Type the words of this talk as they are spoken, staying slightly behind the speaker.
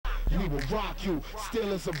will rock you.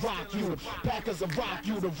 Steelers will rock you. Packers will rock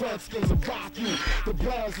you. The Redskins will rock you. The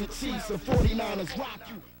Browns, the Chiefs, and 49ers rock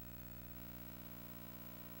you.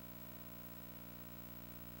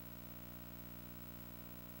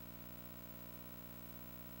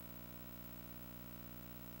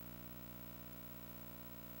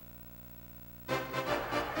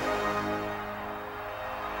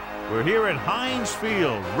 We're here at Hines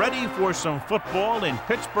Field, ready for some football in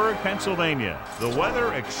Pittsburgh, Pennsylvania. The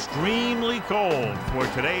weather extremely cold for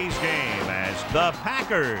today's game as the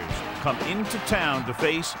Packers come into town to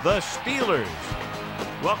face the Steelers.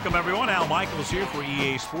 Welcome, everyone. Al Michaels here for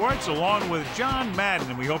EA Sports, along with John Madden,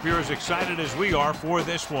 and we hope you're as excited as we are for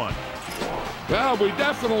this one. Well, we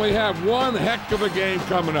definitely have one heck of a game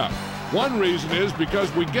coming up. One reason is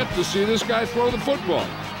because we get to see this guy throw the football.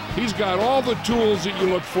 He's got all the tools that you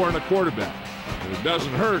look for in a quarterback. And it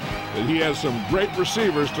doesn't hurt that he has some great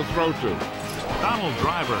receivers to throw to. Donald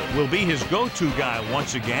Driver will be his go-to guy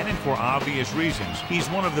once again, and for obvious reasons. He's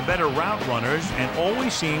one of the better route runners and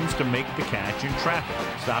always seems to make the catch in traffic.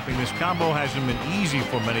 Stopping this combo hasn't been easy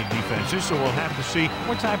for many defenses, so we'll have to see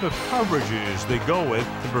what type of coverages they go with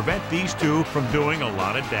to prevent these two from doing a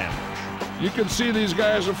lot of damage. You can see these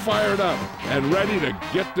guys are fired up and ready to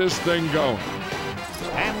get this thing going.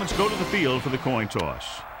 And let's go to the field for the coin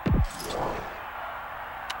toss.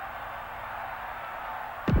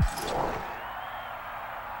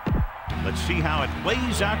 Let's see how it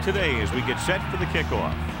plays out today as we get set for the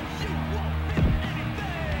kickoff.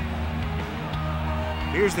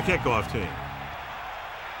 Here's the kickoff team.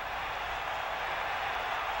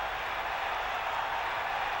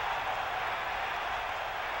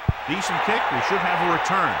 Decent kick. We should have a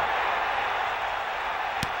return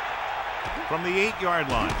from the 8-yard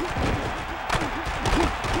line.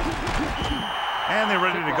 And they're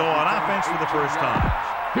ready to go on offense for the first time.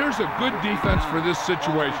 Here's a good defense for this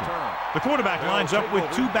situation. The quarterback lines up with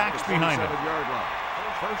two backs behind him.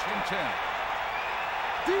 First and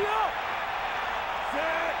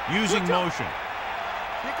 10. Using motion.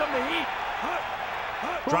 Here come the heat.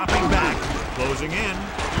 Dropping back. Closing in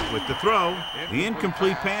with the throw. The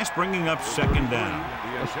incomplete pass bringing up second down.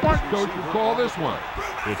 A smart coach would call this one.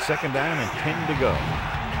 It's second down and 10 to go.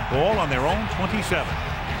 Ball on their own 27.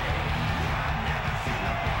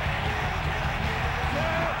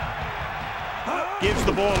 Gives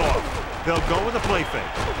the ball off. They'll go with a play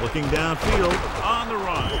fake. Looking downfield on the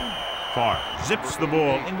run. Favre zips the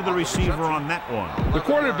ball into the receiver on that one. The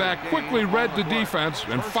quarterback quickly read the defense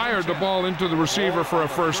and fired the ball into the receiver for a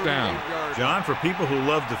first down. John, for people who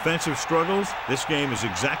love defensive struggles, this game is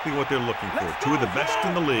exactly what they're looking for. Two of the best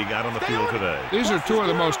in the league out on the field today. These are two of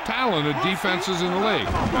the most talented defenses in the league.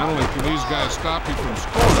 Not only can these guys stop you from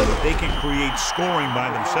scoring, they can create scoring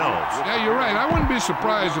by themselves. Yeah, you're right. I wouldn't be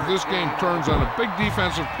surprised if this game turns on a big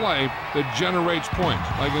defensive play that generates points,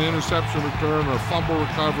 like an interception return or fumble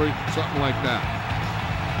recovery, something like that.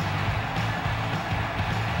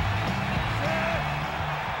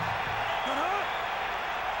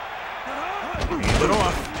 Hand it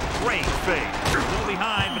off. Great fake. A little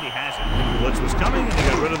behind, but he has it. Blitz was coming, and he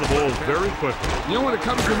got rid of the ball very quickly. You know when it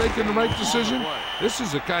comes to making the right decision? This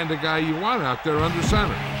is the kind of guy you want out there under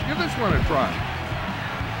center. Give this one a try.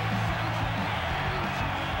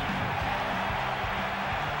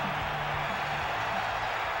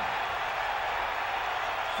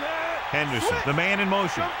 Henderson, the man in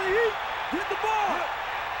motion. Hit the ball.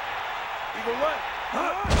 Eagle left.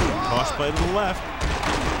 Toss play to the left.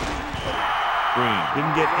 Green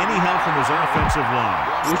didn't get any help from his offensive line.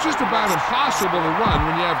 It was just about impossible to run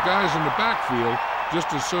when you have guys in the backfield just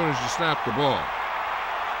as soon as you snap the ball.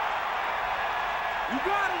 You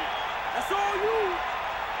got it. That's all you.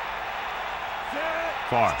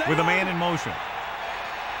 Favre with a man in motion.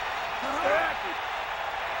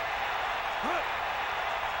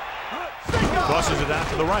 Tosses it out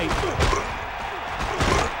to the right.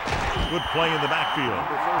 Good play in the backfield.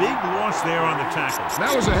 Big loss there on the tackle.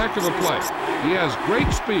 That was a heck of a play. He has great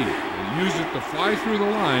speed. He used it to fly through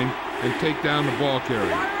the line and take down the ball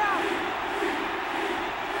carrier.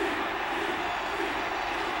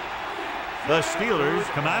 The Steelers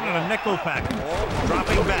come out in a nickel package.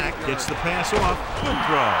 Dropping back, gets the pass off. Good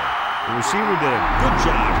throw. The receiver did a good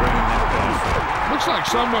job bringing that pass up. Looks like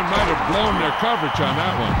someone might have blown their coverage on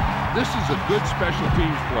that one. This is a good special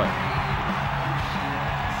teams play.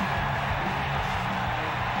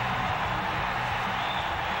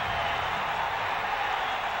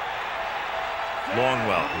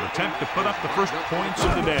 Longwell will attempt to put up the first points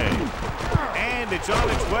of the day. And it's on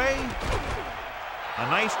its way. A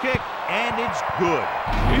nice kick, and it's good.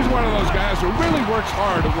 He's one of those guys who really works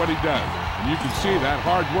hard at what he does. And you can see that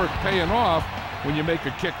hard work paying off when you make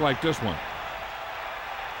a kick like this one.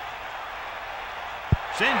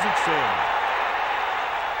 Sends it sailing.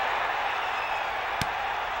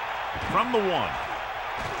 From the 1. The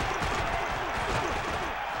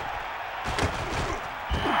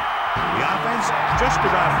offense just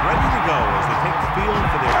about ready to go as they take the field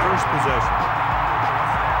for their first possession.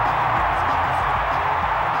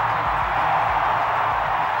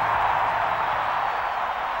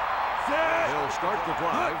 They'll start the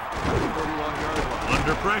drive. 31-yard line.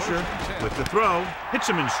 Under pressure with the throw. Hits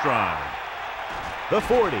him in stride. The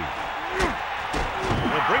 40. They'll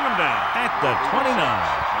bring him down at the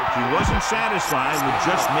 29. He wasn't satisfied with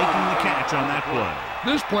just making the catch on that play.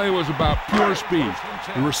 This play was about pure speed.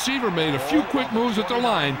 The receiver made a few quick moves at the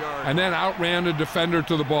line and then outran the defender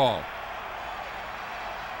to the ball.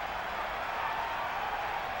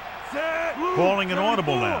 Calling an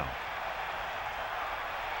audible now.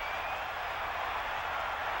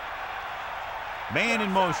 Man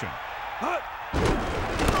in motion.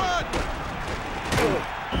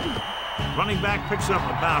 Running back picks up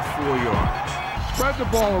about 4 yards. Spread the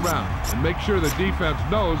ball around and make sure the defense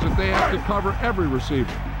knows that they have to cover every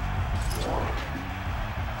receiver.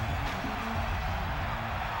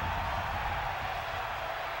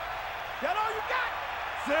 That all you got?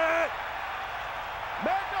 Set.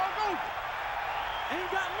 Mad dog over.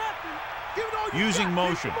 Ain't got nothing. Give it all you Using got.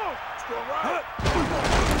 motion. Right.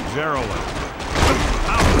 Zero.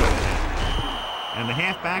 And the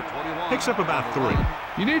halfback picks up about 3.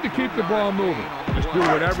 You need to keep the ball moving. Just do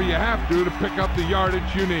whatever you have to pick up the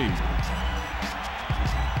yardage you need.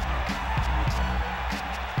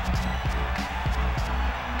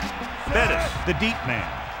 Bettis, the deep man.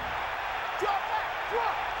 Drop back.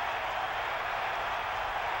 Drop.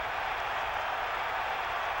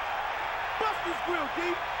 Bust this grill,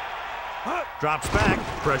 deep. Drops back.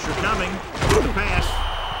 Pressure coming. The pass.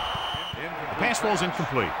 The pass falls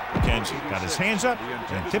incomplete. McKenzie got his hands up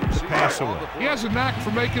and tipped the pass away. He has a knack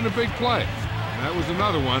for making a big play. And that was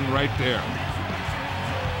another one right there.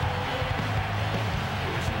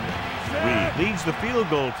 Reed leads the field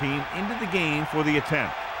goal team into the game for the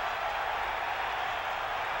attempt.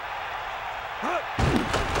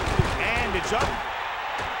 And it's up.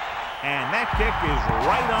 And that kick is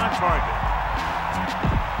right on target.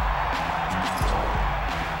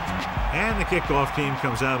 And the kickoff team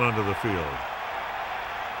comes out onto the field.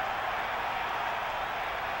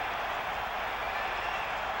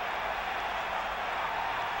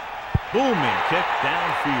 Booming kick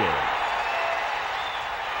downfield.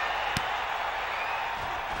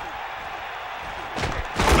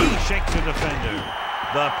 He shakes the defender.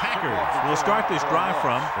 The Packers will start this drive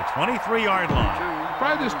from the 23-yard line.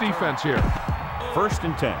 Try this defense here. 1st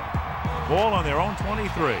and 10. Ball on their own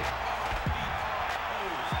 23.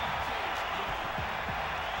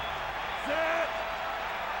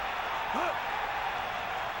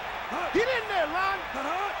 Get in there, Lon.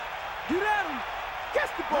 Get at him.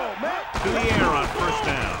 Catch the ball, man. To the air on 1st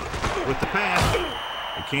down. With the pass,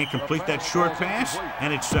 they can't complete that short pass,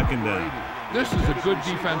 and it's 2nd down. This is a good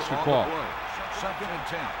defense to call. 2nd and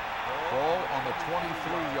 10. Ball on the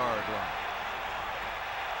 23-yard line.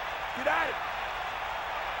 Get at it.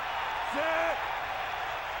 Set.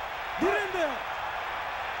 Get in there.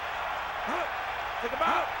 Take him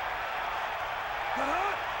out.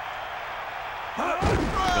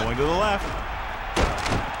 Going to the left.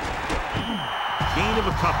 Gain of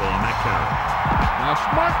a couple on that carry. Now,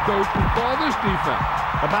 smart coach can call this defense.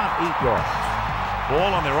 About 8 yards.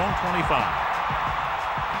 Ball on their own 25.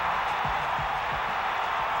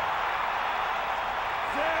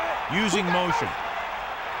 Using motion.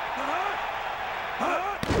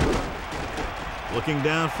 Looking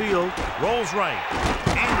downfield. Rolls right.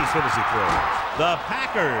 And he's hit as he throws. The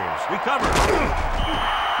Packers recover.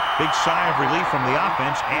 Big sigh of relief from the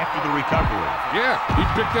offense after the recovery. Yeah, he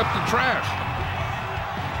picked up the trash.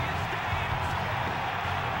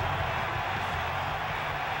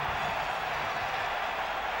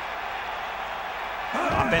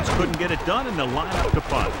 Offense couldn't get it done, and they'll line up to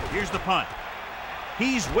punt. Here's the punt.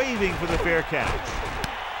 He's waving for the fair catch.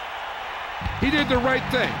 He did the right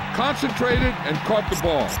thing, concentrated and caught the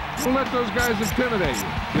ball. Don't let those guys intimidate you.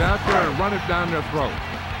 Get out there and run it down their throat.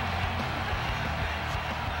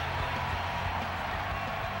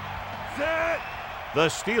 The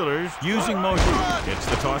Steelers using motion. It's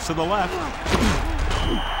the toss to the left.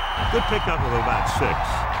 Good pickup of about 6.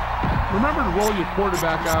 Remember to roll your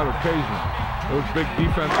quarterback out occasionally. Those big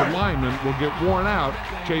defensive linemen will get worn out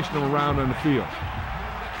chasing them around on the field.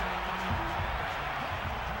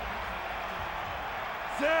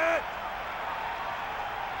 Set.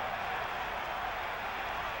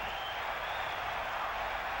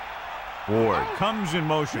 Ward comes in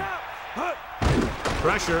motion.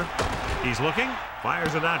 Pressure. He's looking.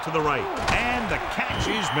 Fires it out to the right. And the catch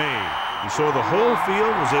is made. You saw the whole field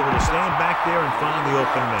was able to stand back there and find the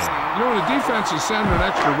open man. You know, when the defense is sending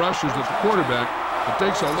extra rushers at the quarterback, it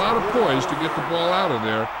takes a lot of poise to get the ball out of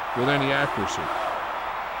there with any accuracy.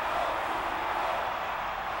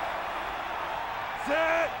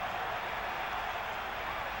 Set.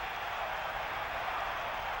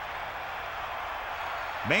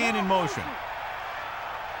 Man in motion.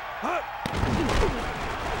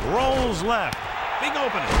 Rolls left. Big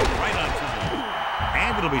opening. Right on time.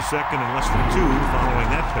 And it'll be second and less than 2 following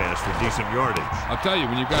that pass for decent yardage. I'll tell you,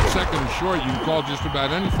 when you've got second and short, you can call just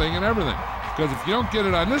about anything and everything. Because if you don't get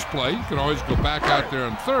it on this play, you can always go back out there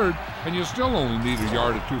on third, and you still only need a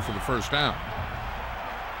yard or 2 for the first down.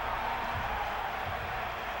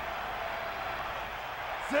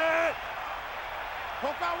 Set.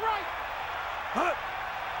 Poke out right. Hut.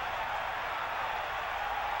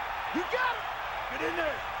 You got it. Get in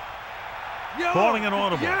there. Yo, Calling an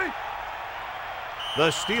audible. yeah. The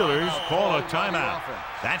Steelers call a timeout.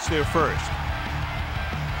 That's their first.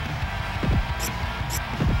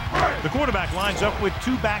 The quarterback lines up with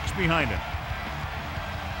 2 backs behind him.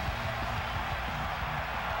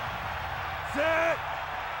 Set.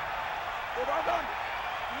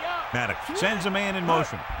 Maddox sends a man in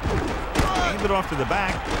motion. Hand it off to the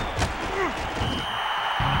back.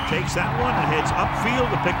 Takes that one and heads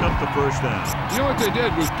upfield to pick up the first down. You know what they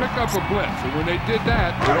did was pick up a blitz, and when they did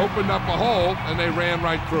that, it opened up a hole, and they ran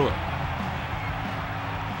right through it.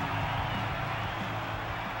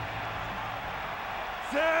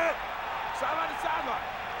 Set. Sideline to sideline.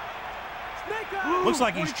 Snake out. Looks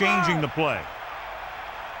like he's changing the play.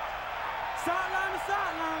 Sideline to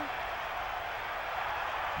sideline.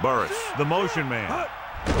 Burris, the motion man.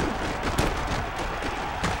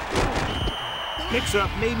 Picks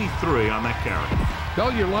up maybe 3 on that carry.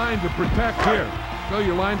 Tell your line to protect here. Tell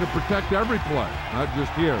your line to protect every play, not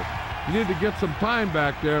just here. You need to get some time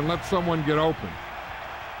back there and let someone get open.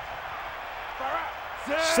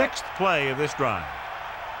 6th play of this drive.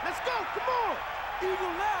 Let's go. Come on.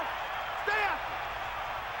 Eagle left. Stay after.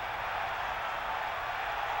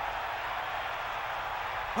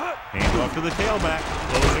 Hand off to the tailback.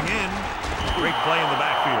 Closing in. Great play in the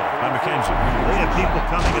backfield by McKenzie. They had people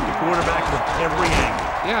coming at the quarterback from every angle.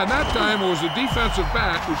 Yeah, and that time it was a defensive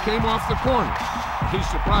back who came off the corner. He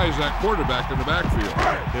surprised that quarterback in the backfield.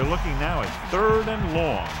 They're looking now at 3rd and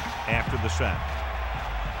long after the sack.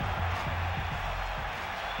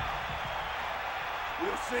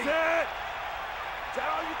 We'll see. Set. Is that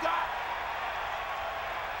all you got?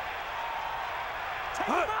 Take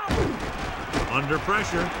him out. Under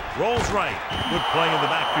pressure, rolls right. Good play in the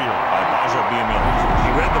backfield by Bubba. He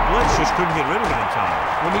read the blitz, just couldn't get rid of it in time.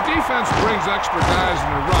 When the defense brings extra guys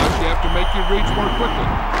in a rush, you have to make your reads more quickly.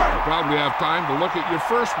 You probably have time to look at your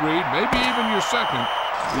first read, maybe even your second.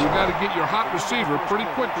 You got to get your hot receiver pretty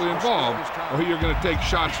quickly involved, or you're going to take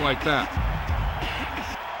shots like that.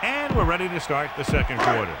 And we're ready to start the second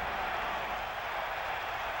quarter.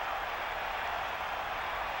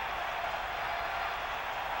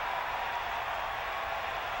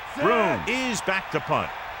 Broom is back to punt.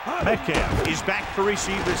 Metcalf is back to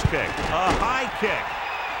receive this kick. A high kick.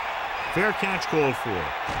 Fair catch called for.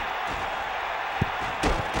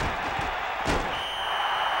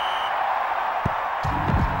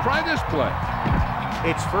 Try this play.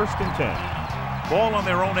 It's 1st and 10. Ball on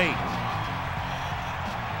their own 8.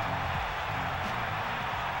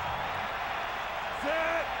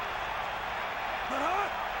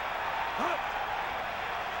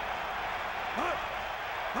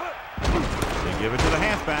 Give it to the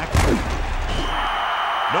halfback.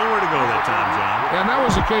 Nowhere to go that time, John. And that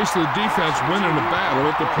was the case of the defense winning the battle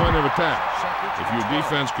at the point of attack. If your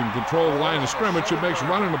defense can control the line of scrimmage, it makes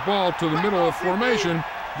running the ball to the middle of formation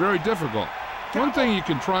very difficult. One thing you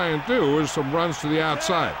can try and do is some runs to the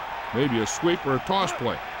outside, maybe a sweep or a toss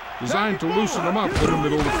play, designed to loosen them up in the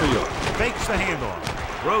middle of the field. Fakes the handoff.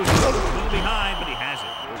 Throws it a little behind, but he has it.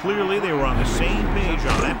 Clearly, they were on the same page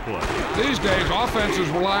on that play. These days, offenses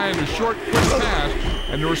rely on a short, quick pass,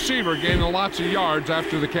 and the receiver gaining lots of yards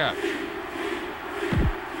after the catch.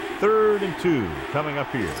 3rd and 2 coming up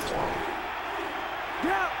here.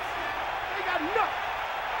 Yeah. They got enough.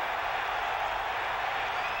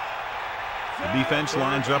 The defense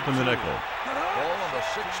lines up in the nickel. Ball on the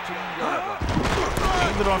 16-yard line.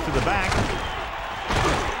 Hand it off to the back.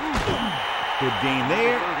 Good gain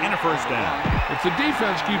there, and a first down. If the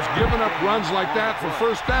defense keeps giving up runs like that for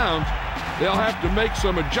first downs, they'll have to make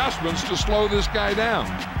some adjustments to slow this guy down.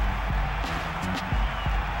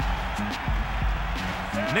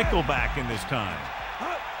 Nickelback in this time.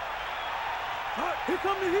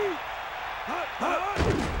 come the heat.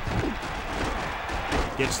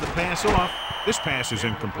 Gets the pass off. This pass is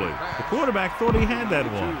incomplete. The quarterback thought he had that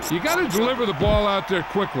one. You got to deliver the ball out there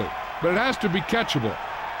quickly, but it has to be catchable.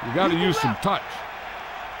 You got to use some touch.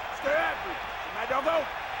 Stay after it. Now go.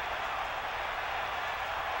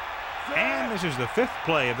 And this is the 5th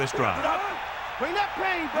play of this drive. Bring that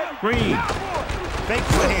pain, baby. Green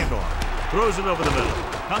fakes the handoff, throws it over the middle,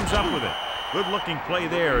 comes up with it. Good-looking play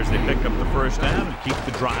there as they pick up the first down and keep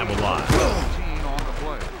the drive alive. 15 on the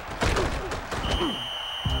play.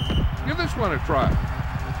 Give this one a try.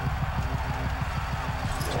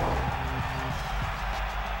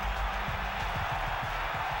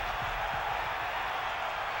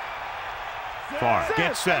 Favre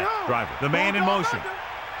gets set. Driver, the man in motion.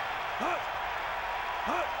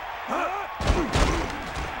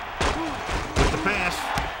 With the pass.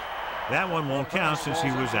 That one won't count since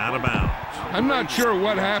he was out of bounds. I'm not sure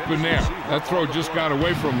what happened there. That throw just got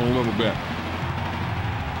away from him a little bit.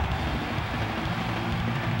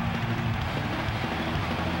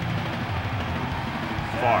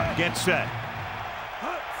 Favre gets set.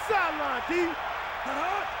 Sideline, D.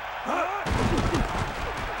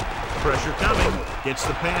 Pressure coming. Gets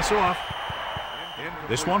the pass off.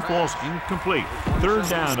 This one falls incomplete. 3rd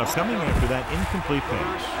down upcoming after that incomplete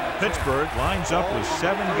pass. Pittsburgh lines up with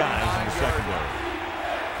 7 guys in the secondary.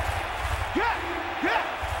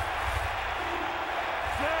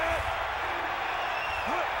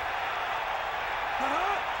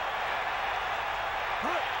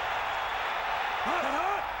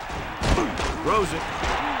 Throws it.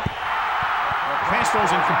 Pass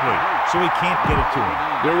throws incomplete, so he can't get it to him.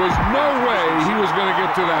 There was no way he was going to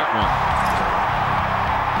get to that one.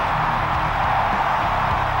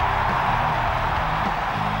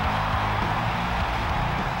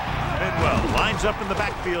 Lines up in the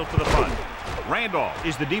backfield for the punt. Randolph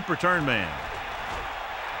is the deep return man.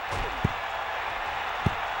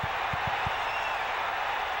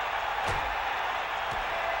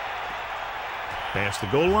 Past the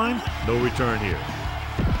goal line, no return here.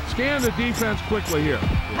 Scan the defense quickly here.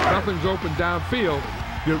 If nothing's open downfield,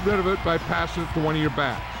 get rid of it by passing it to one of your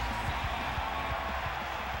backs.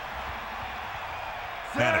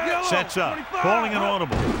 Faneca sets up, calling an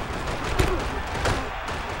audible.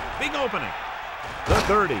 Big opening. The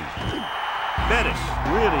 30. Bettis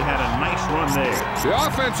really had a nice run there. The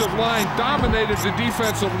offensive line dominated the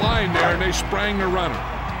defensive line there, and they sprang the runner.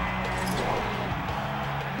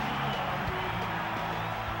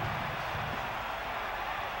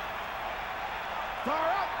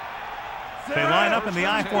 They line up in the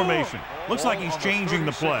I formation. Looks like he's changing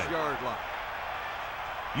the play.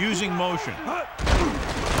 Using motion.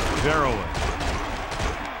 Zeroing.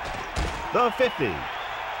 The 50.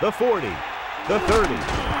 The 40. The 30.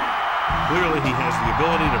 Clearly he has the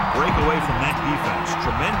ability to break away from that defense.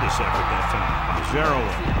 Tremendous effort that time by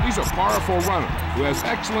Zeroing. He's a powerful runner who has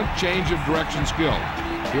excellent change of direction skill.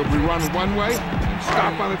 He'll be running one way and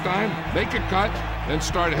stop on a dime, make a cut, then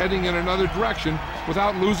start heading in another direction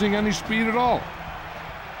without losing any speed at all.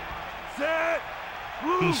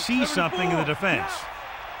 He sees something in the defense.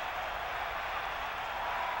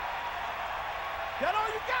 That all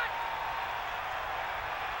you got?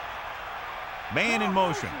 Man in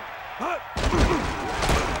motion.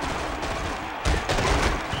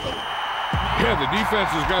 Yeah, the defense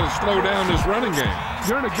has got to slow down this running game.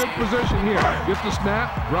 You're in a good position here. Get the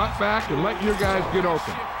snap, drop back, and let your guys get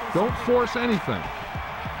open. Don't force anything.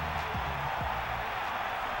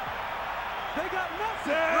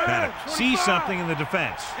 Faneca sees something in the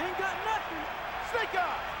defense. Ain't got nothing. Snake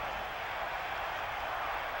eye.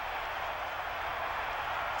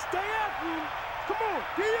 Stay after him. Come on,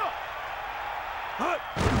 D up.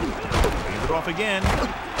 Hand it off again.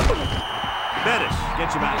 Bettis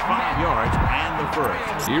gets about 5 yards and the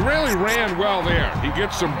first. He really ran well there. He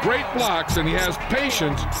gets some great blocks, and he has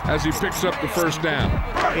patience as he picks up the first down.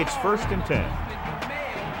 It's 1st and 10.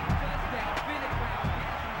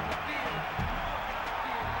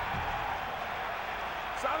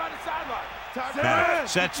 Sideline to sideline. Faneca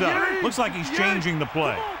sets up. Looks like he's changing the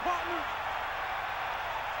play. Come on, partner.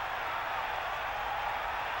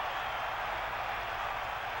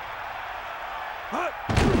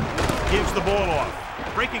 Gives the ball off.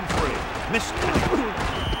 Breaking free. Missed tackle.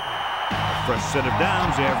 A fresh set of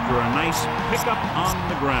downs after a nice pickup on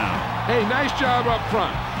the ground. Hey, nice job up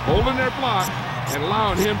front, holding their block and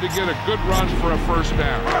allowing him to get a good run for a first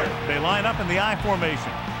down. They line up in the I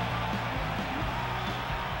formation.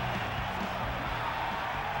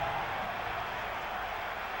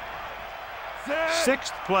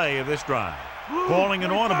 Sixth play of this drive. Calling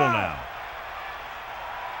an audible now.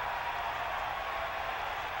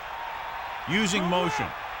 using motion.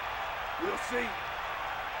 We'll see.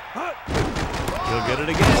 He'll get it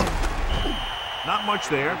again. Not much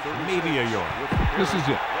there, maybe a yard. This is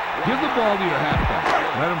it. Give the ball to your halfback.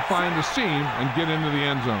 Let him find the seam and get into the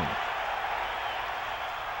end zone.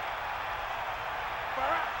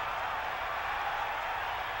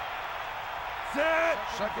 Set.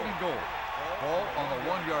 Second and goal. Ball on the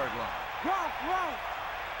 1-yard line. Run.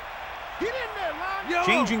 Get in there, line. Yo,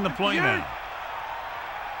 Changing the play now.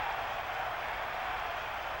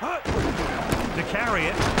 To carry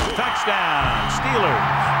it. Touchdown, Steelers.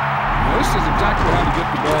 Now, this is exactly how to get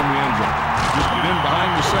the ball in the end zone. Just get in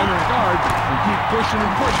behind the center guard and keep pushing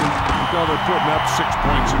and pushing until they're putting up 6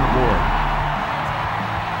 points on the board.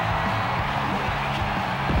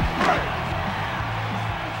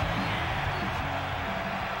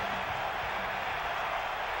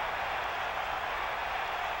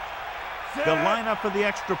 They'll line up for the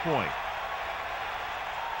extra point.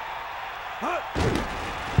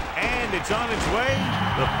 And it's on its way.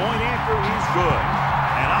 The point after is good.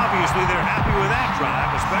 And obviously they're happy with that drive,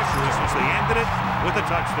 especially since they ended it with a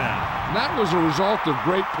touchdown. And that was a result of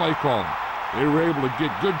great play calling. They were able to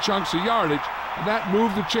get good chunks of yardage, and that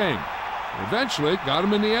moved the chain. Eventually, got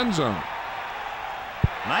them in the end zone.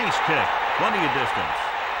 Nice kick. Plenty of distance.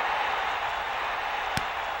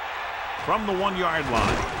 From the 1-yard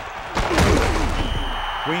line.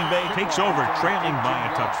 Green Bay takes over, trailing by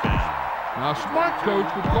a touchdown. Now, smart coach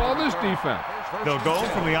would call this defense. They'll go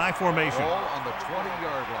from the I formation. Ball on the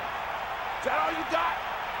 20-yard line. Is that all you got?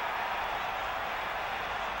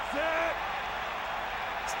 Set.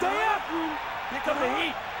 Stay up, Room. Here come the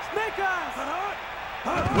heat. Snake eyes.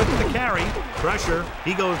 With the carry, pressure,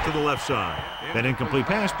 he goes to the left side. That incomplete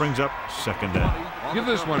pass brings up second down. Give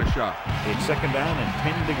this one a shot. It's second down and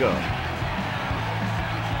 10 to go.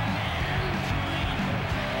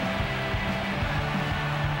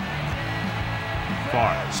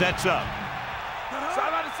 Favre sets up.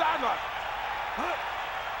 Sideline to sideline.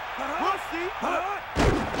 We'll see.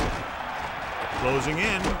 Closing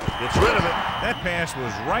in, gets rid of it. That pass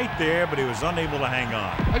was right there, but he was unable to hang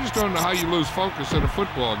on. I just don't know how you lose focus in a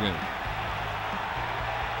football game.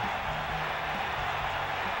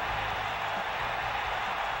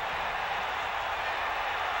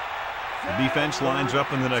 The defense lines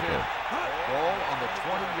up in the nickel. Ball on the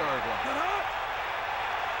 20-yard line.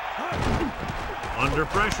 Under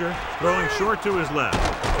pressure, throwing short to his left.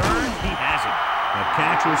 Turn, he has it. That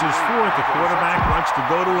catch was his fourth. The quarterback likes to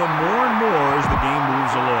go to him more and more as the game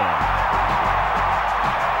moves along.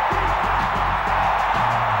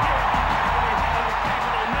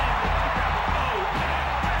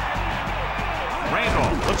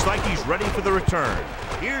 Randolph looks like he's ready for the return.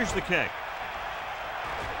 Here's the kick.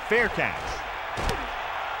 Fair catch.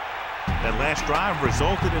 That last drive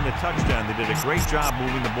resulted in a touchdown. They did a great job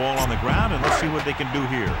moving the ball on the ground, and let's see what they can do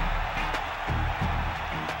here.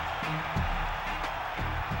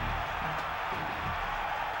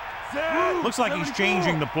 Looks like he's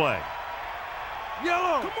changing the play.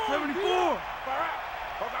 Yellow, 74.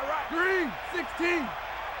 Green, 16.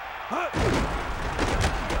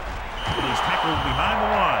 He's tackled behind the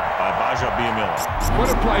line by Biamila. What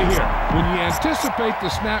a play here. When you anticipate the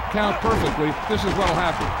snap count perfectly, this is what'll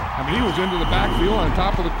happen. I mean, he was into the backfield on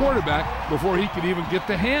top of the quarterback before he could even get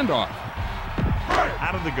the handoff.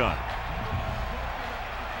 Out of the gun.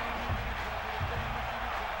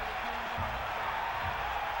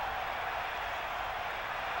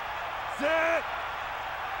 Set.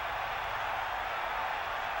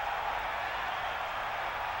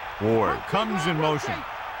 Ward comes in motion.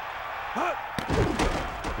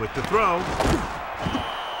 With the throw.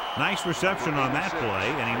 Nice reception on that play,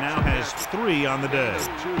 and he now has 3 on the day.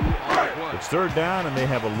 It's third down, and they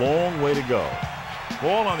have a long way to go.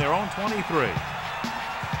 Ball on their own 23.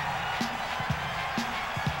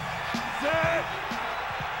 Set.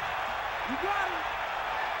 You got him.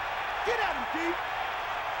 Get at him, Keith.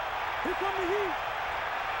 Here come the heat.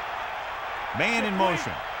 Man in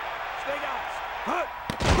motion. Stay guys.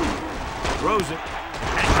 Throws it.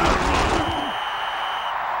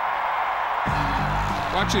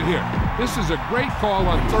 Watch it here. This is a great call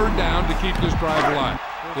on third down to keep this drive alive.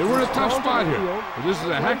 They were in a tough spot here, but this is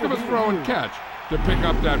a heck of a throw and catch to pick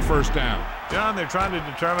up that first down. John, they're trying to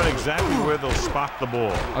determine exactly where they'll spot the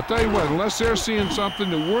ball. I'll tell you what, unless they're seeing something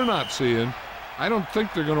that we're not seeing, I don't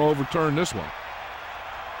think they're going to overturn this one.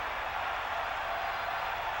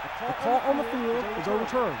 The call on the field is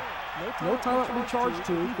overturned. No timeout to be charged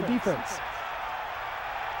to the defense.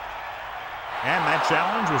 And that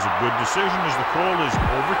challenge was a good decision as the call is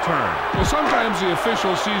overturned. Well, sometimes the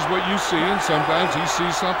official sees what you see, and sometimes he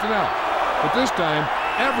sees something else. But this time,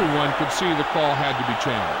 Everyone could see the call had to be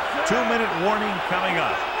changed. 2-minute warning coming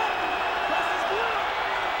up.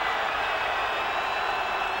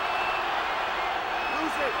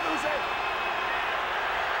 Lose it.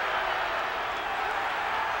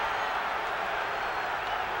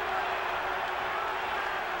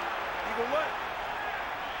 Eagle what?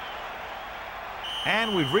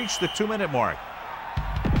 And we've reached the 2-minute mark.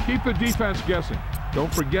 Keep the defense guessing.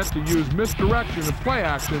 Don't forget to use misdirection and play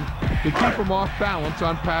action to keep them off balance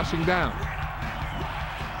on passing down.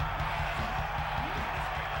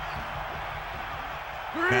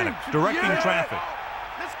 Madden directing traffic.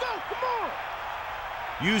 Let's go, come on.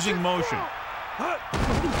 Using motion.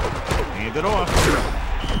 Hand it off.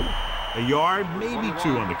 A yard, maybe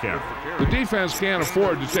 2 on the carry. The defense can't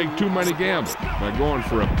afford to take too many gambles by going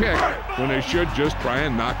for a pick when they should just try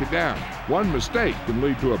and knock it down. One mistake can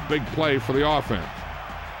lead to a big play for the offense.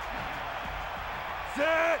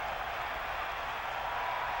 Set.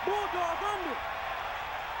 Bulldog under.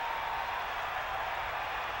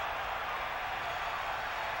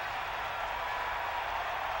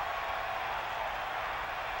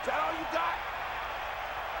 Is that all you got?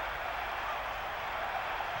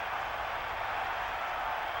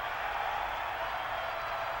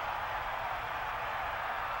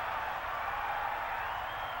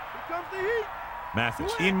 Here comes the heat.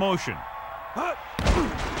 Mathis in motion.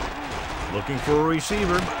 Looking for a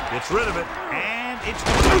receiver. Gets rid of it. And it's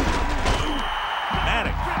complete.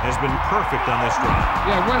 Maddox has been perfect on this drive.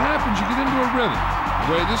 Yeah, what happens? You get into a rhythm.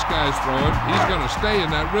 The way this guy's throwing, he's going to stay in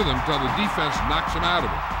that rhythm until the defense knocks him out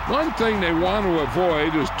of it. One thing they want to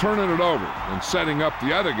avoid is turning it over and setting up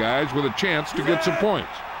the other guys with a chance to get some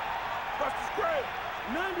points. Buster's great.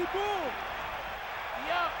 90 bull.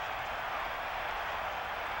 Yup.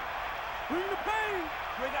 Bring the pain.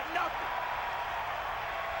 You ain't got nothing.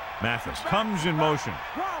 Mathis comes in motion.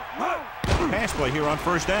 Pass play here on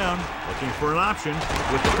first down. Looking for an option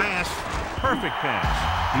with the pass. Perfect pass.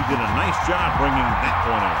 He did a nice job bringing that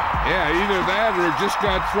one in. Yeah, either that or it just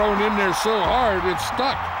got thrown in there so hard it's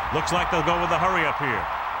stuck. Looks like they'll go with a hurry up here.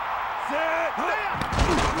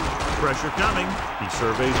 Pressure coming. He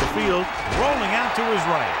surveys the field. Rolling out to his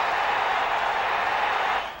right.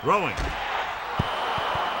 Throwing.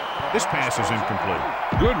 This pass is incomplete.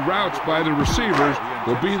 Good routes by the receivers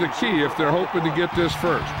will be the key if they're hoping to get this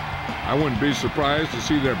first. I wouldn't be surprised to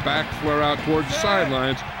see their back flare out towards the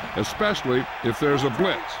sidelines, especially if there's a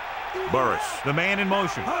blitz. Burris, the man in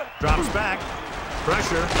motion, drops back.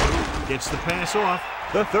 Pressure. Gets the pass off.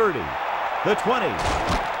 The 30. The 20.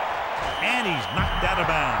 And he's knocked out of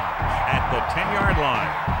bounds at the 10-yard line.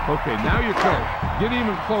 Okay, now you're close. Get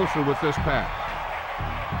even closer with this pass.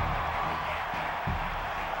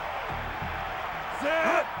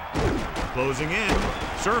 Closing in,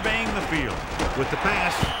 surveying the field. With the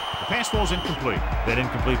pass falls incomplete. That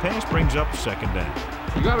incomplete pass brings up second down.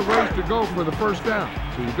 You got a ways to go for the first down,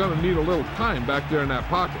 so you're going to need a little time back there in that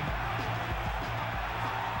pocket.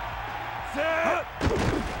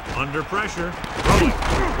 Under pressure, throwing,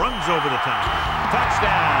 runs over the top.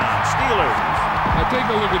 Touchdown, Steelers. Now take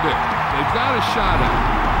a look at this. They've got a shot at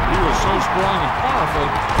him. He was so strong and powerful,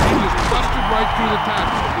 he just busted right through the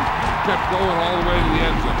tackle. Kept going all the way to the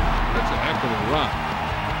end zone. That's a heck of a run.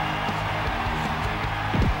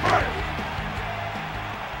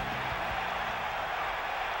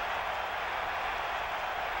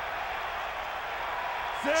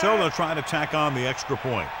 So they'll try to tack on the extra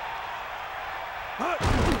point.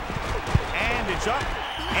 And it's up.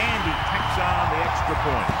 And he tacks on the extra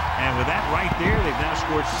point. And with that right there, they've now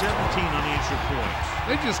scored 17 unanswered points.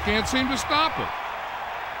 They just can't seem to stop him.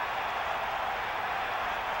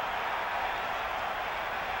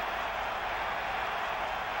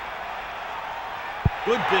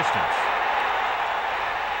 Good distance.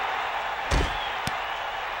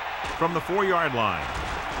 From the 4-yard line.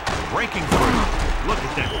 Breaking through. Look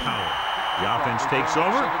at that power. The offense takes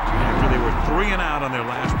over after they were 3 and out on their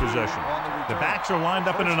last possession. The backs are lined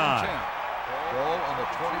up in an I. Ball on the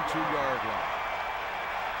 22-yard line.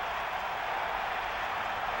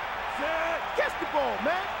 Catch the ball,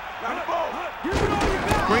 man. Got the ball. Give it all you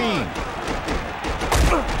got. Green.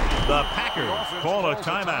 The Packers call a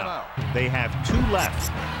timeout. They have 2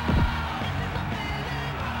 left.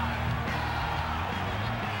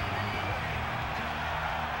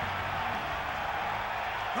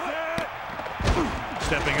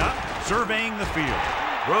 Stepping up, surveying the field.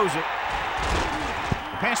 Throws it.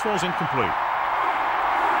 The pass falls incomplete.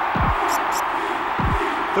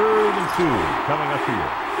 3rd and 2 coming up here.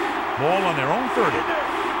 Ball on their own 30.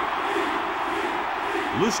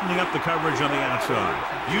 Loosening up the coverage on the outside.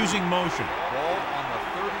 Using motion. Ball on the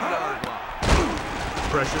 30-yard line.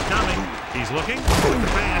 Pressure coming. He's looking.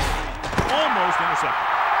 The pass. Almost intercepted.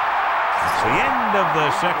 It's the end of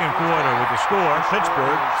the second quarter with the score.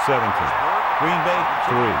 Pittsburgh 17. Green Bay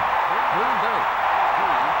 3. Green Bay.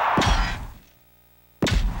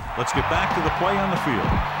 Let's get back to the play on the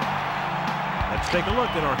field. Let's take a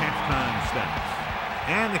look at our halftime stats.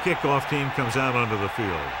 And the kickoff team comes out onto the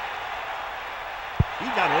field.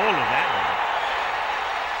 He got all of that.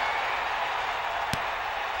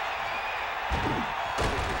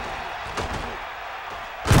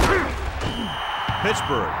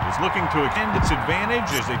 Pittsburgh is looking to extend its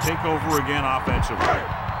advantage as they take over again offensively.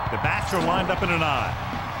 The backs are lined up in an I.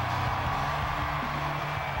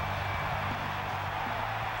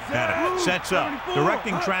 Madden sets up,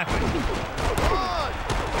 directing traffic.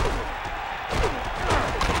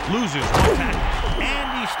 Loses one tackle, and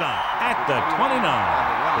he stopped at the 29.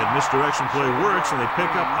 That misdirection play works, and they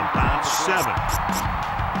pick up about 7.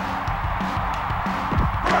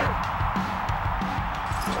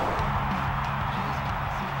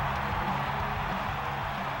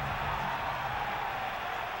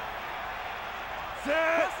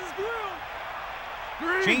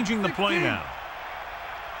 Changing the play now.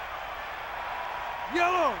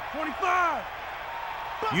 Yellow, 25.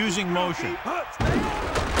 Using motion.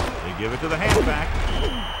 They give it to the halfback.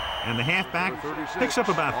 And the halfback picks up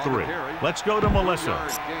about 3. Let's go to Melissa.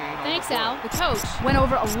 Thanks, Al. The coach went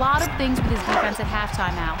over a lot of things with his defense at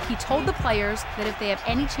halftime, Al. He told the players that if they have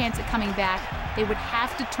any chance at coming back, they would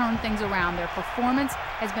have to turn things around. Their performance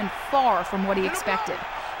has been far from what he expected.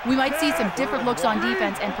 We might see some different looks on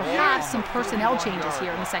defense and perhaps some personnel changes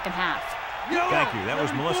here in the second half. Thank you. That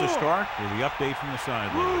was Melissa Stark with the update from the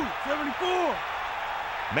sideline. 74.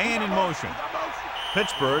 Man in motion.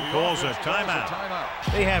 Pittsburgh calls a timeout.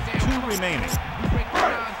 They have 2 remaining.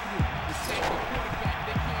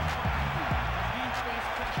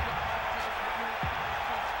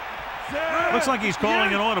 Looks like he's calling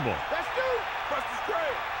an audible.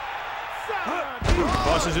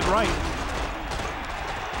 Tosses it right.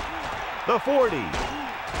 The 40.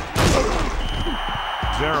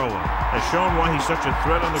 Zeroin has shown why he's such a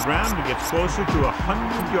threat on the ground and gets closer to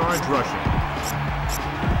 100 yards rushing.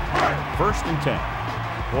 1st and 10.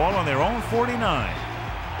 Ball on their own 49.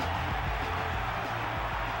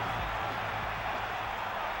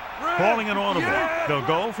 Calling an audible. They'll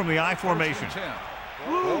go from the I formation.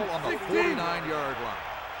 Ball on the 49-yard line.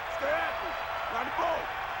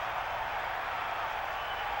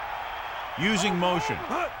 Using motion.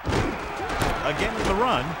 Again with the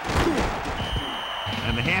run.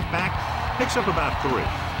 And the halfback picks up about 3.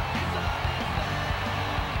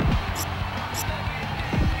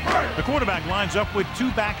 The quarterback lines up with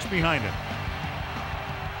 2 backs behind him.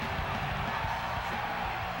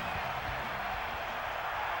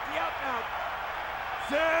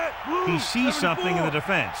 He sees something in the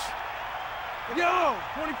defense. Yellow,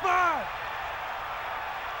 25.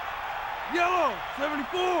 Yellow,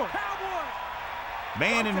 74.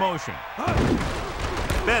 Man in motion.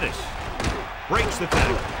 Bettis breaks the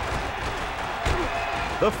tackle.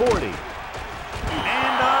 The 40.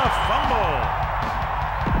 And a fumble.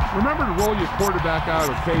 Remember to roll your quarterback out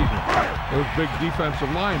occasionally. Those big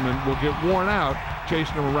defensive linemen will get worn out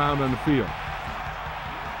chasing them around on the field.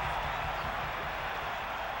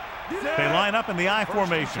 They line up in the I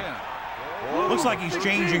formation. Looks like he's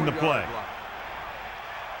changing the play.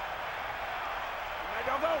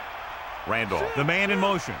 Randolph, the man in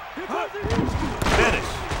motion. Bettis.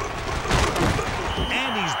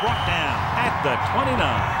 And he's brought down at the 29.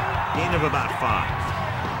 Gain of about 5.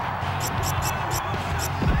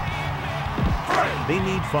 They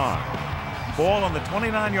need 5. Ball on the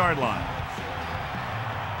 29-yard line.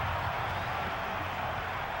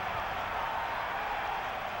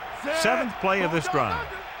 Seventh play of this drive.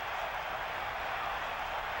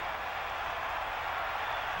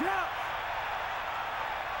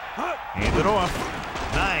 Hand it off.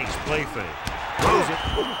 Nice play fake. Throws it.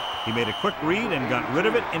 He made a quick read and got rid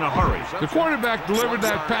of it in a hurry. The quarterback delivered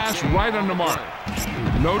that pass right on the mark.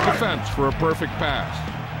 No defense for a perfect pass.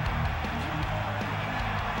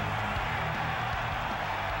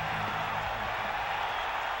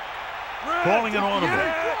 Calling an audible.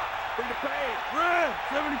 Red,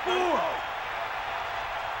 74.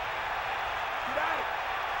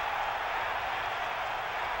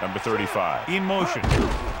 Number 35. In motion.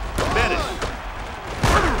 Bettis.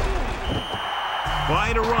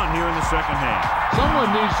 Quite a run here in the second half. Someone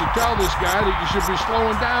needs to tell this guy that you should be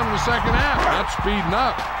slowing down in the second half, not speeding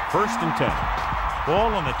up. 1st and 10. Ball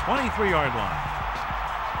on the 23-yard line.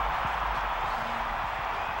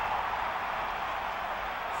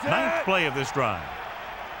 Ninth play of this drive.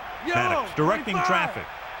 Maddox directing traffic.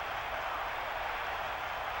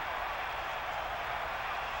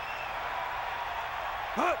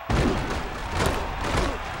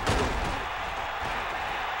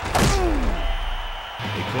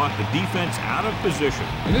 caught the defense out of position.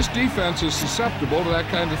 And this defense is susceptible to that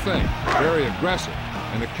kind of thing. Very aggressive.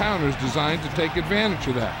 And the counter's designed to take advantage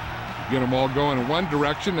of that. You get them all going in one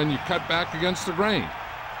direction, then you cut back against the grain.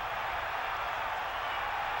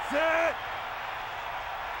 Set.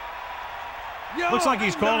 Yo, Looks like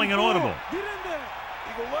he's calling an audible. Get in there.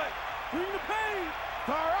 Eagle way. Bring the pain.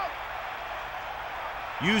 Fire out.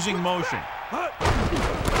 Using motion.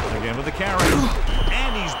 Again with the carry.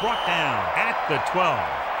 And he's brought down at the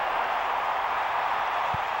 12.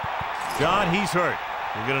 John, he's hurt.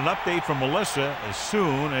 We'll get an update from Melissa as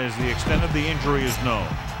soon as the extent of the injury is known.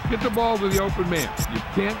 Get the ball to the open man. You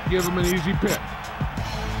can't give him an easy pick.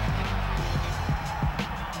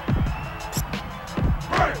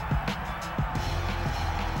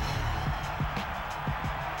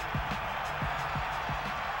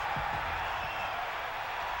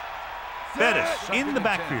 Bettis in the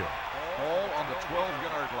backfield. Ball on the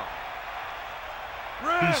 12-yard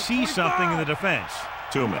line. He sees something in the defense.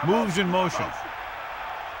 Tuma moves in motion.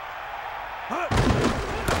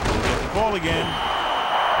 Ball again.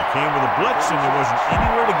 It came with a blitz and there wasn't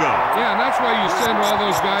anywhere to go. Yeah, and that's why you send all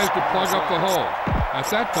those guys to plug up the hole. At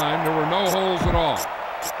that time, there were no holes at all.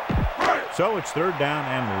 So it's 3rd down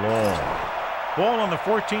and long. Ball on the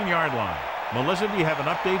 14-yard line. Melissa, do you have an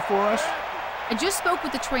update for us? I just spoke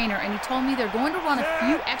with the trainer, and he told me they're going to run a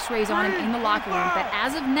few x-rays on him in the locker room, but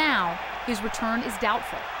as of now, his return is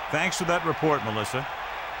doubtful. Thanks for that report, Melissa.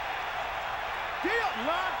 Get up,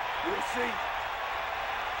 line. We'll see.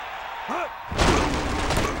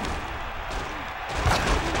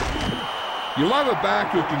 You love a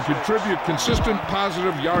back who can contribute consistent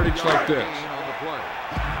positive yardage like this. On the play.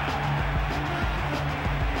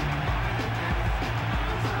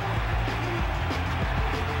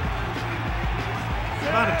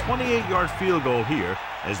 About a 28-yard field goal here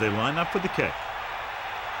as they line up for the kick.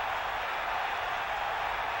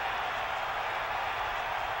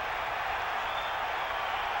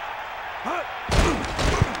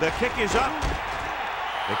 The kick is up.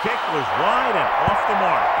 The kick was wide and off the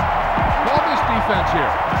mark. Call this defense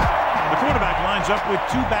here. The quarterback lines up with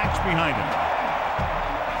 2 backs behind him.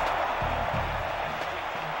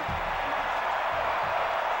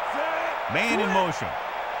 Man in motion.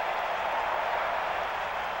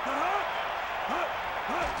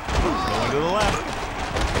 Going to the left.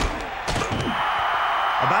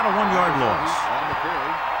 About a 1-yard loss. On the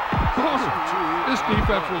carry. This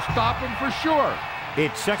defense will stop him for sure.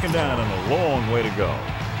 It's 2nd down and a long way to go.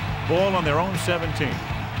 Ball on their own 17.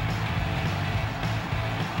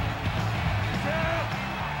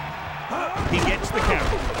 He gets the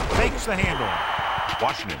carry. Fakes the handoff.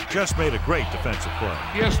 Washington just made a great defensive play.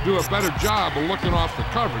 He has to do a better job of looking off the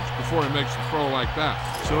coverage before he makes a throw like that.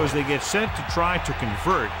 So as they get set to try to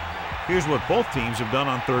convert, here's what both teams have done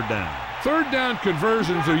on 3rd down. 3rd down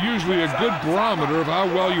conversions are usually a good barometer of how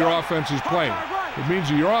well your offense is playing. It means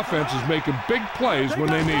that your offense is making big plays when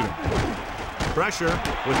they need them. Pressure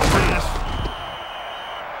with the pass.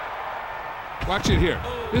 Watch it here.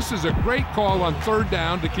 This is a great call on 3rd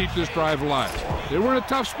down to keep this drive alive. They were in a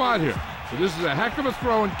tough spot here, but this is a heck of a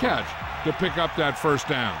throw and catch to pick up that 1st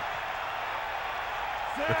down.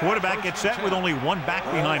 The quarterback gets set with only 1 back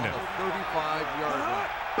behind him. 35-yard line.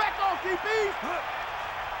 Back off, DB.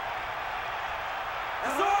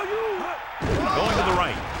 That's all you. Going to the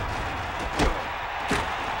right.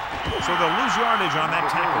 So they'll lose yardage on that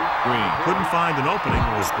tackle. Green couldn't find an opening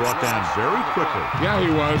and was brought down very quickly. Yeah, he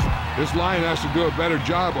was. This line has to do a better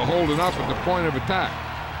job of holding up at the point of attack.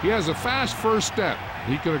 He has a fast first step.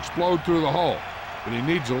 He can explode through the hole. But he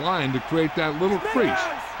needs a line to create that little crease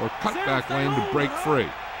or cutback lane to break free.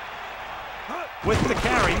 With the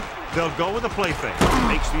carry, they'll go with a play fake.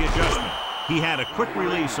 Makes the adjustment. He had a quick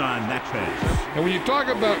release on that pass. And when you talk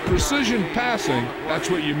about precision passing, that's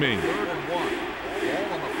what you mean. 3rd and 1.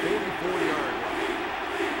 Ball on the 44-yard line.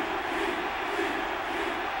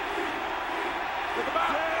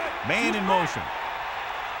 Man in motion.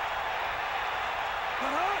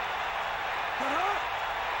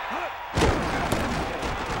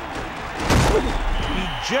 He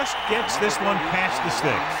just gets this one past the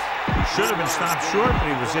sticks. He should have been stopped short, but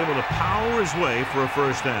he was able to power his way for a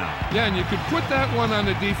 1st down. Yeah, and you could put that one on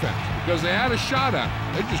the defense because they had a shot at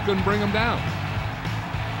him. They just couldn't bring him down.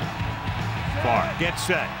 Favre gets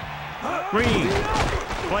set. Green.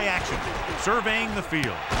 Play action. Surveying the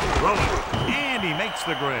field. Throwing. And he makes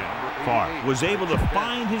the grab. Favre was able to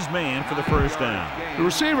find his man for the 1st down. The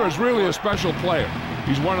receiver is really a special player.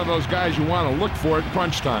 He's one of those guys you want to look for at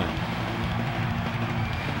crunch time.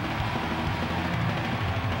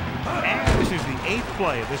 And this is the 8th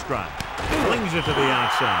play of this drive. Flings it to the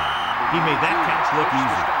outside. He made that catch look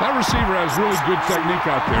easy. That receiver has really good technique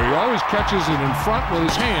out there. He always catches it in front with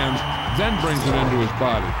his hands, then brings it into his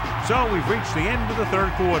body. So we've reached the end of the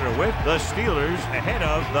third quarter with the Steelers ahead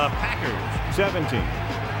of the Packers.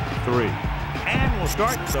 17-3. And we'll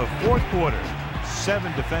start the fourth quarter.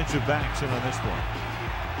 7 defensive backs in on this one.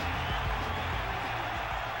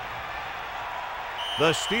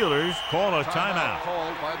 The Steelers call a timeout.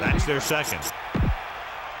 That's their second.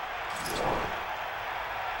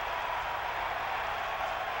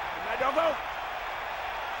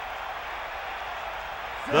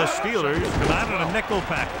 The Steelers come out in a nickel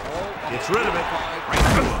package. Gets rid of it.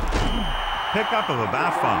 Pickup of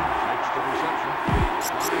about 5.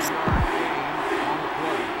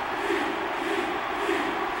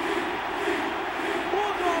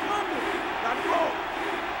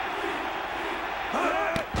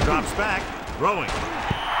 Drops back, throwing.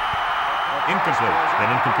 Incomplete. That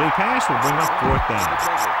incomplete pass will bring up 4th down.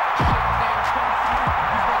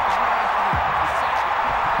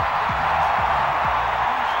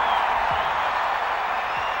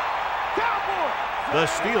 The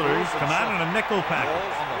Steelers come out in a nickel package.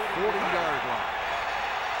 On the 40-yard line.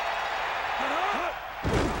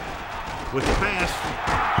 With the pass.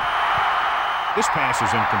 This pass is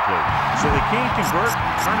incomplete. So they can't convert,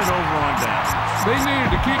 turn it over on downs. They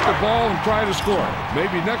needed to keep the ball and try to score.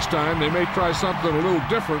 Maybe next time they may try something a little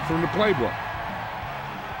different from the playbook.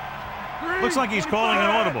 Looks like he's calling an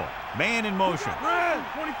audible. Man in motion. Red,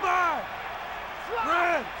 25.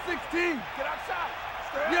 Red, 16. Get outside.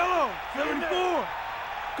 Yellow, 74.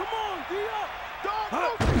 Come on, D-up.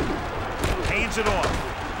 Hands it off.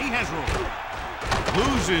 He has room.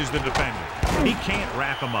 Loses the defender. He can't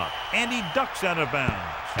wrap him up. And he ducks out of bounds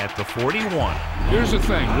at the 41. Here's the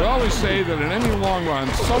thing. We always say that in any long run,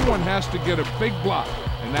 someone has to get a big block.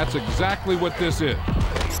 And that's exactly what this is.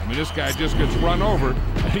 I mean, this guy just gets run over,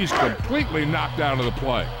 and he's completely knocked out of the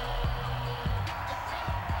play.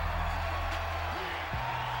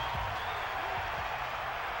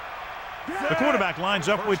 The quarterback lines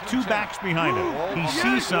up with 2 backs behind him. He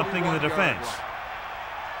sees something in the defense.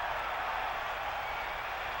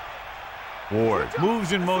 Ward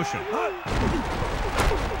moves in motion.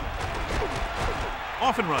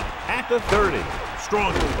 Off and running at the 30.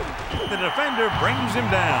 Strong. The defender brings him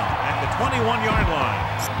down at the 21-yard line.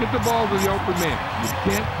 Get the ball to the open man. You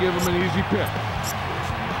can't give him an easy pick.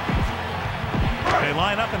 They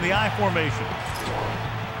line up in the I formation.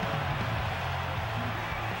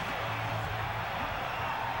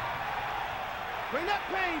 Bring that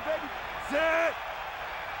pain, baby. Set.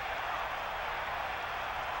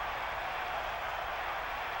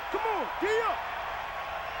 Come on, gee up.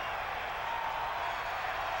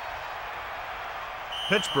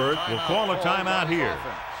 Pittsburgh will call a timeout here.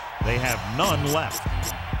 They have none left.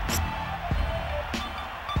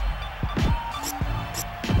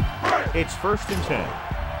 It's 1st and 10.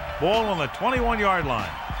 Ball on the 21-yard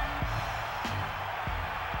line.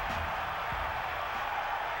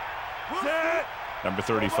 Set. Number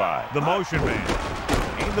 35, the motion man.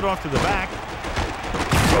 Aimed it off to the back.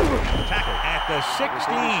 Tackle at the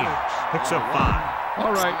 16. Picks up 5.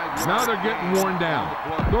 All right, now they're getting worn down.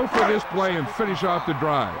 Go for this play and finish out the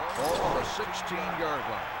drive. Ball on the 16-yard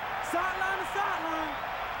line. Sideline to sideline.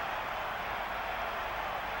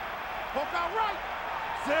 Poke out right.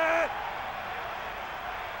 Set.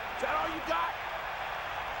 Is that all you got?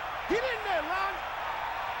 Get in there, Lon.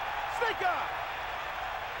 Snake eye.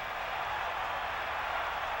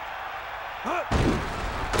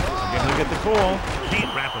 Again, look at the call.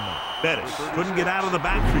 Can't wrap him up. Bettis couldn't get out of the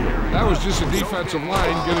backfield. That was just a defensive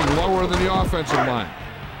line getting lower than the offensive line.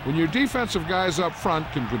 When your defensive guys up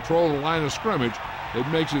front can control the line of scrimmage, it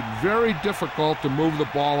makes it very difficult to move the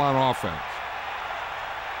ball on offense.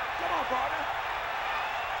 Come on,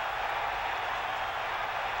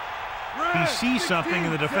 brother. He sees something in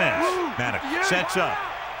the defense. Maddox sets up.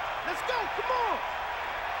 Let's go. Come on.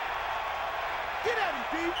 Get at him,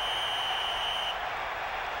 Pete.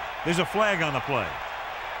 There's a flag on the play.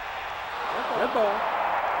 Red ball.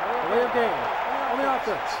 Delay of game. On the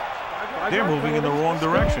offense. They're moving in the wrong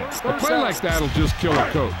direction. A play like that will just kill a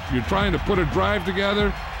coach. You're trying to put a drive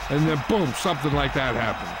together, and then boom, something like that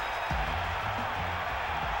happens.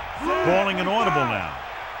 Calling an audible now.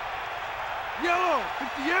 Yellow,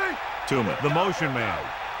 58. Tooman, the motion man.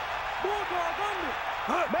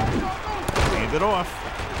 Hand it off.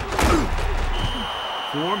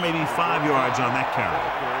 4, maybe 5 yards on that carry.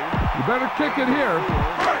 You better kick it here.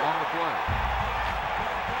 On the play.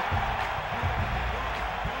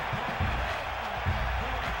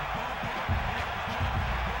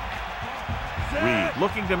 Reed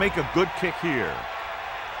looking to make a good kick here.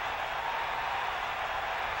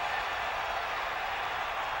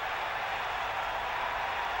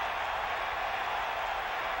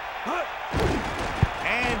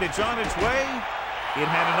 And it's on its way. It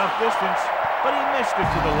had enough distance, but he missed it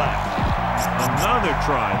to the left. Another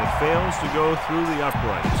try that fails to go through the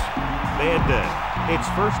uprights. Bad day. It's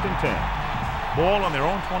 1st and 10. Ball on their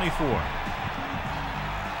own 24.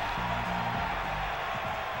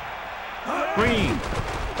 Green.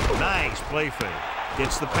 Nice play fake.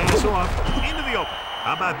 Gets the pass off into the open.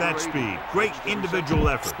 How about that speed? Great individual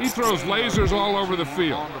effort. He throws lasers all over the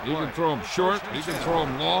field. He can throw them short. He can throw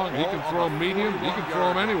them long. He can throw them medium. He can throw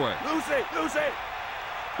them anyway. Lose it.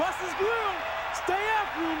 Bust his grill. Stay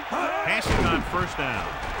after him. Passing on 1st down.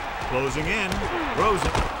 Closing in. Rosen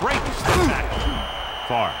breaks the tackle.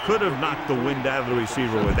 Favre could have knocked the wind out of the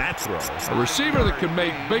receiver with that throw. A receiver that can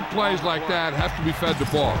make big plays like that has to be fed the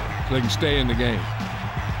ball so they can stay in the game.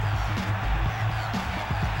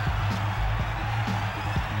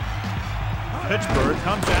 Pittsburgh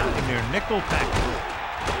comes out in their nickel package.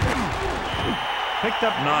 Picked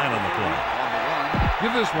up 9 on the play.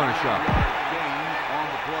 Give this one a shot. Gain on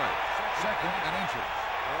the play. 2nd and inches.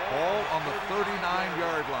 Ball on the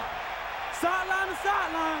 39-yard line. Sideline to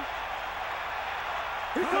sideline.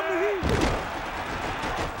 Here come the heat.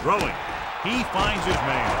 Throwing. He finds his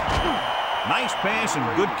man. Nice pass and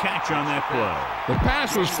good catch on that play. The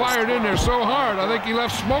pass was fired in there so hard, I think he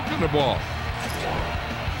left smoke in the ball.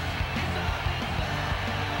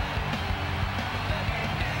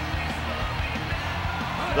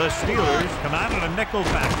 The Steelers come out in a nickel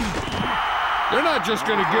package. They're not just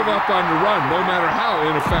going to give up on the run, no matter how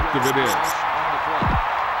ineffective it is.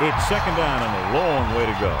 It's 2nd down and a long way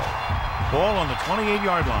to go. Ball on the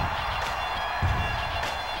 28-yard line.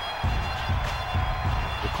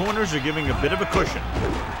 The corners are giving a bit of a cushion.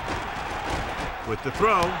 With the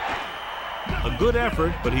throw, a good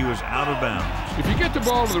effort, but he was out of bounds. If you get the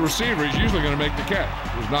ball to the receiver, he's usually going to make the catch.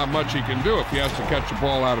 There's not much he can do if he has to catch the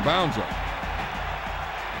ball out of bounds.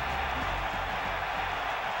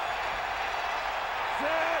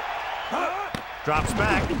 Drops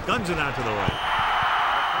back, guns it out to the right.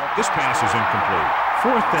 This pass is incomplete.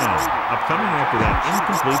 4th down, upcoming after that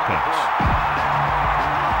incomplete pass.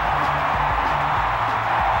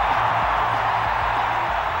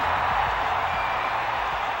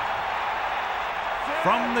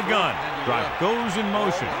 From the gun, drive goes in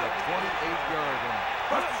motion. 28-yard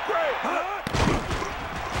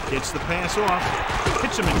line. Gets the pass off,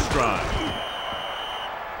 hits him in stride.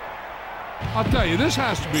 I'll tell you, this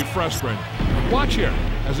has to be frustrating. Watch here,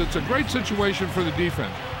 as it's a great situation for the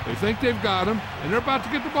defense. They think they've got him, and they're about to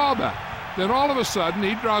get the ball back. Then all of a sudden,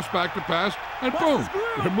 he drops back the pass, and boom,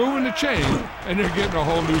 they're moving the chain, and they're getting a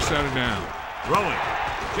whole new set of downs. Throwing,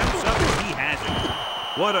 jumps up, and he has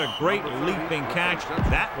it. What a great leaping catch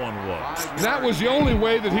that one was. That was the only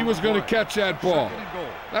way that he was going to catch that ball.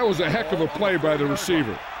 That was a heck of a play by the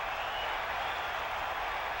receiver.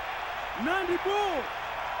 90 bull.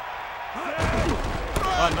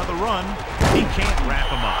 Another run. He can't wrap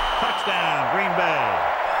him up. Touchdown, Green Bay.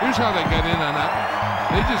 Here's how they got in on that one.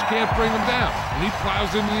 They just can't bring him down, and he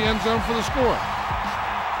plows into the end zone for the score.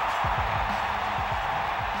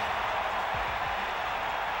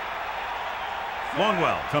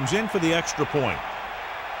 Longwell comes in for the extra point.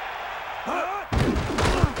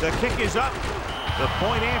 The kick is up. The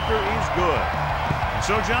point after is good. And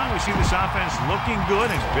so, John, we see this offense looking good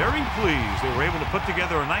and very pleased they were able to put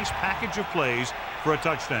together a nice package of plays for a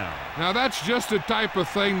touchdown. Now, that's just the type of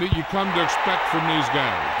thing that you come to expect from these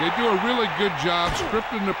guys. They do a really good job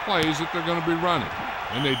scripting the plays that they're going to be running.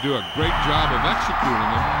 And they do a great job of executing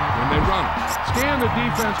them when they run them. Scan the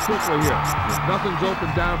defense quickly here. If nothing's open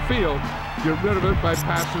downfield, get rid of it by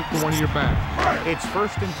passing it to one of your backs. It's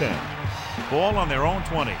 1st and 10. Ball on their own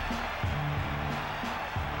 20.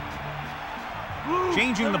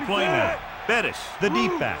 Changing the play now. Bettis, the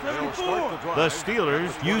deep back. The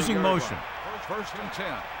Steelers using motion. 1st and 10.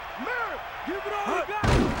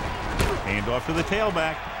 Hand off to the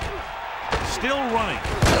tailback. Still running.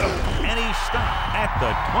 And he stopped at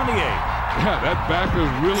the 28. Yeah, that back is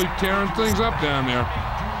really tearing things up down there.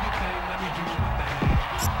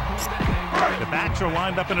 The backs are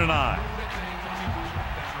lined up in an I.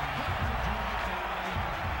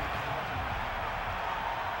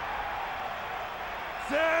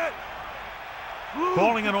 Set.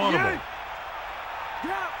 Calling an audible.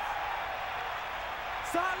 Gap.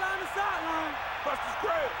 Sideline to sideline. Bust the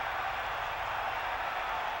spread.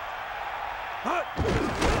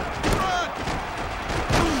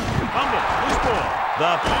 Fumble. Loose ball.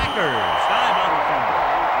 The Packers dive on the fumble.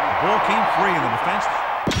 The ball came free in the defense.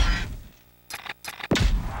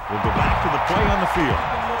 We'll go back to the play on the field.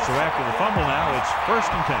 So after the fumble now, it's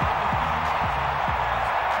 1st and 10.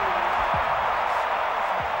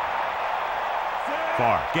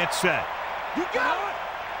 Favre gets set. You got it.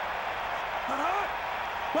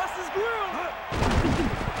 Bust his grill.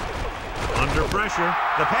 Under pressure,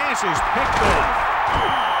 the pass is picked off.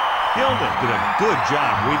 Gildon did a good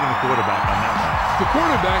job reading the quarterback on that one. The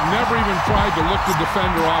quarterback never even tried to look the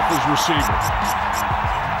defender off his receiver.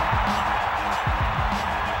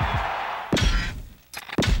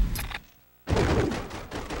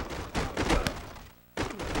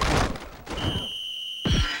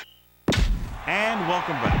 And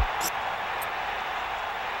welcome back.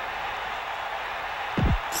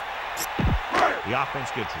 The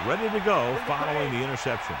offense gets ready to go following the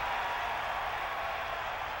interception.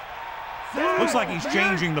 Looks like he's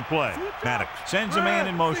changing the play. Maddox sends a man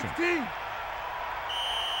in motion.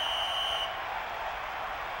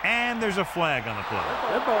 And there's a flag on the play.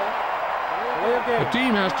 The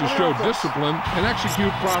team has to show discipline and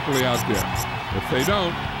execute properly out there. If they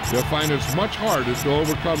don't, they'll find it's much harder to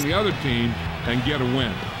overcome the other team and get a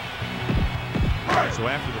win. So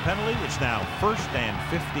after the penalty, it's now 1st and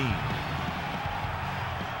 15.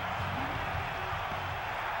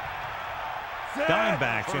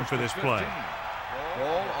 Dimebacks in for this play.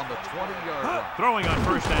 Ball on the 20-yard line. Throwing on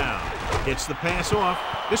 1st down. Gets the pass off.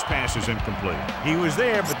 This pass is incomplete. He was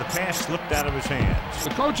there, but the pass slipped out of his hands. The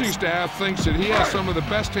coaching staff thinks that he has some of the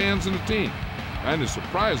best hands in the team. And it's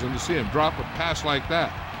surprising to see him drop a pass like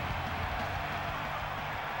that.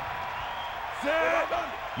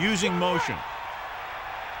 Using motion.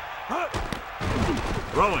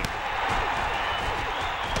 Throwing.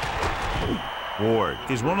 Ward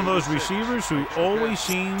is one of those receivers who always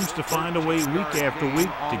seems to find a way week after week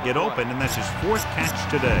to get open, and that's his 4th catch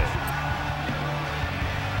today.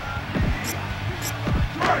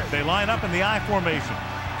 They line up in the I formation.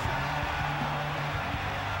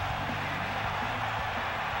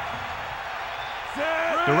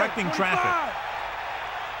 Directing traffic.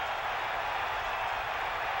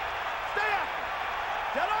 Stay after.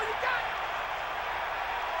 That all you got?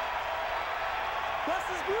 Bust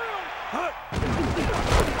his grill.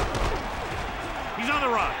 He's on the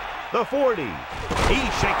run. The 40. He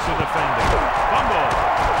shakes the defender. Fumble.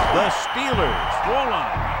 The Steelers roll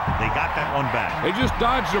on. They got that one back. They just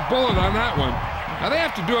dodged a bullet on that one. Now they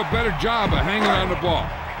have to do a better job of hanging on the ball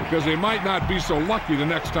because they might not be so lucky the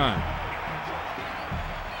next time.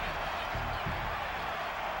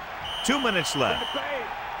 2 minutes left.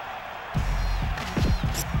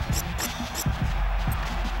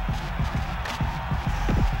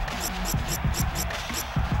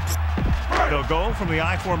 They'll go from the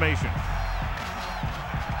I formation.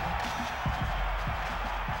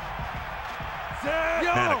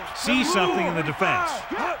 Maddox sees something in the defense.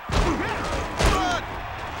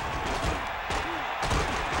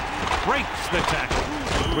 Breaks the tackle.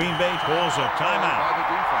 Green Bay calls a timeout.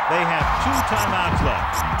 They have 2 timeouts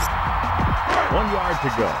left. 1 yard to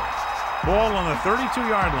go. Ball on the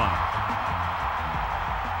 32-yard line.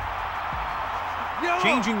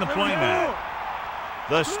 Changing the play now.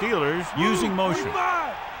 The Steelers using motion.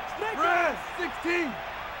 Red 16.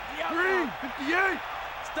 Green 58.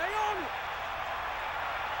 Stay on it.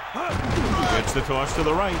 Gets the toss to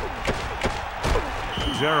the right.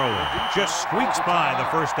 Zerowin just squeaks by the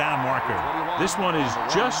 1st down marker. This one is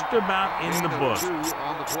just about in the book.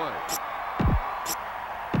 On the play.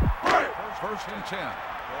 1st and 10.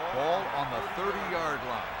 Ball on the 30-yard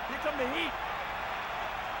line. Here come the heat.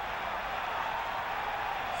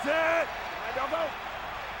 Set. Go, go.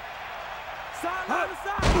 Sideline to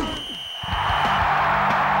sideline.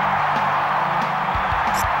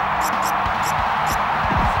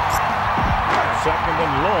 2nd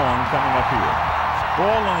and long coming up here.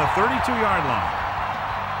 Ball on the 32-yard line.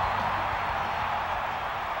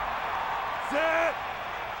 Set.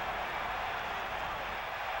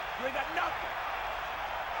 You ain't got nothing.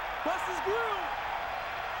 Bust his grill.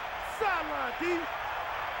 Sideline, D.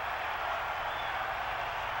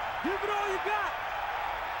 Give it all you got.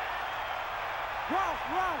 Ralph,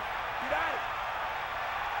 get at it.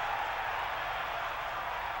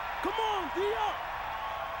 Come on, D-up.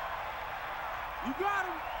 You got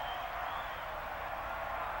him.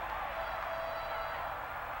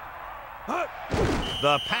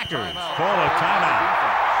 The Packers call a timeout.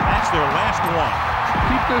 That's their last one.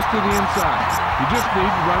 Keep this to the inside. You just need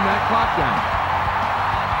to run that clock down.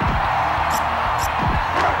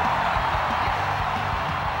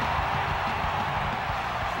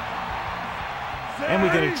 And we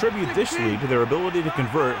can attribute this lead to their ability to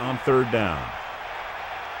convert on 3rd down.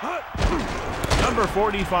 Number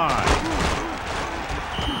 45.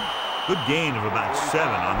 Good gain of about 7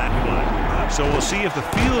 on that play. So we'll see if the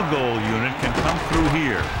field goal unit can come through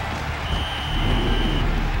here.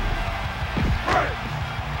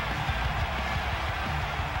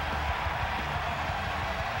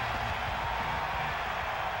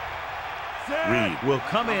 will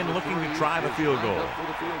come in looking to try the field goal.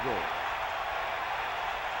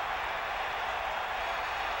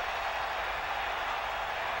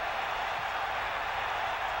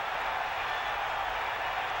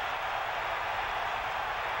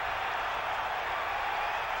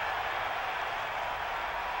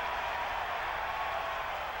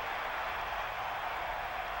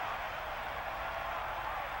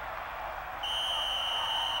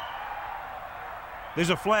 There's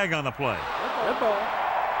a flag on the play.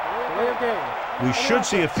 We should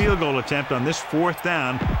see a field goal attempt on this 4th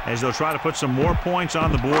down as they'll try to put some more points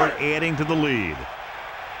on the board, adding to the lead.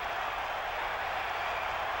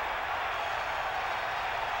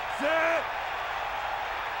 Set.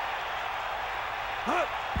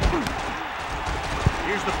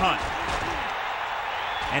 Here's the punt.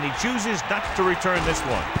 And he chooses not to return this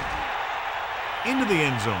one. Into the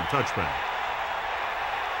end zone, touchback.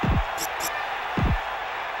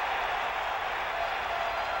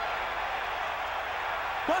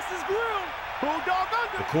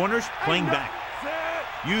 The corners playing back,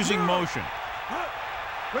 using motion.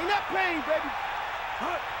 Bring that pain, baby.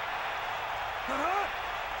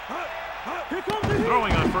 Here comes the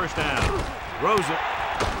Throwing on 1st down. Throws it.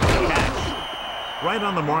 Catch. Right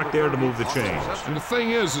on the mark there to move the chains. And the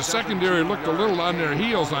thing is, the secondary looked a little on their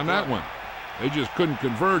heels on that one. They just couldn't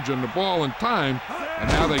converge on the ball in time, and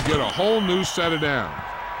now they get a whole new set of downs.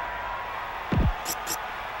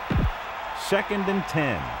 2nd and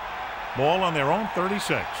 10. Ball on their own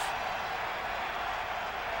 36.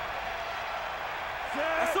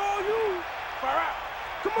 That's all you.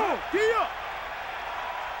 Come on, get up.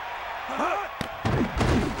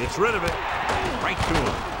 Gets rid of it. Right to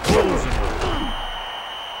him. Closing.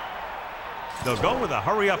 They'll go with a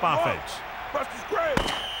hurry-up offense.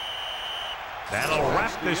 That'll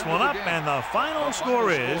wrap this one up, and the final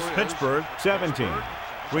score is Pittsburgh 17,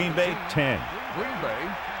 Green Bay 10. Green Bay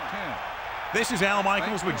 10. This is Al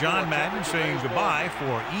Michaels with John Madden saying goodbye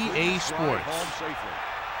for EA Sports.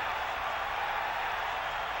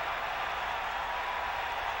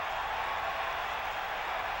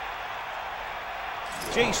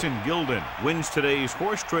 Jason Gildon wins today's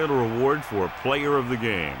Horse Trailer Award for Player of the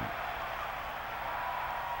Game.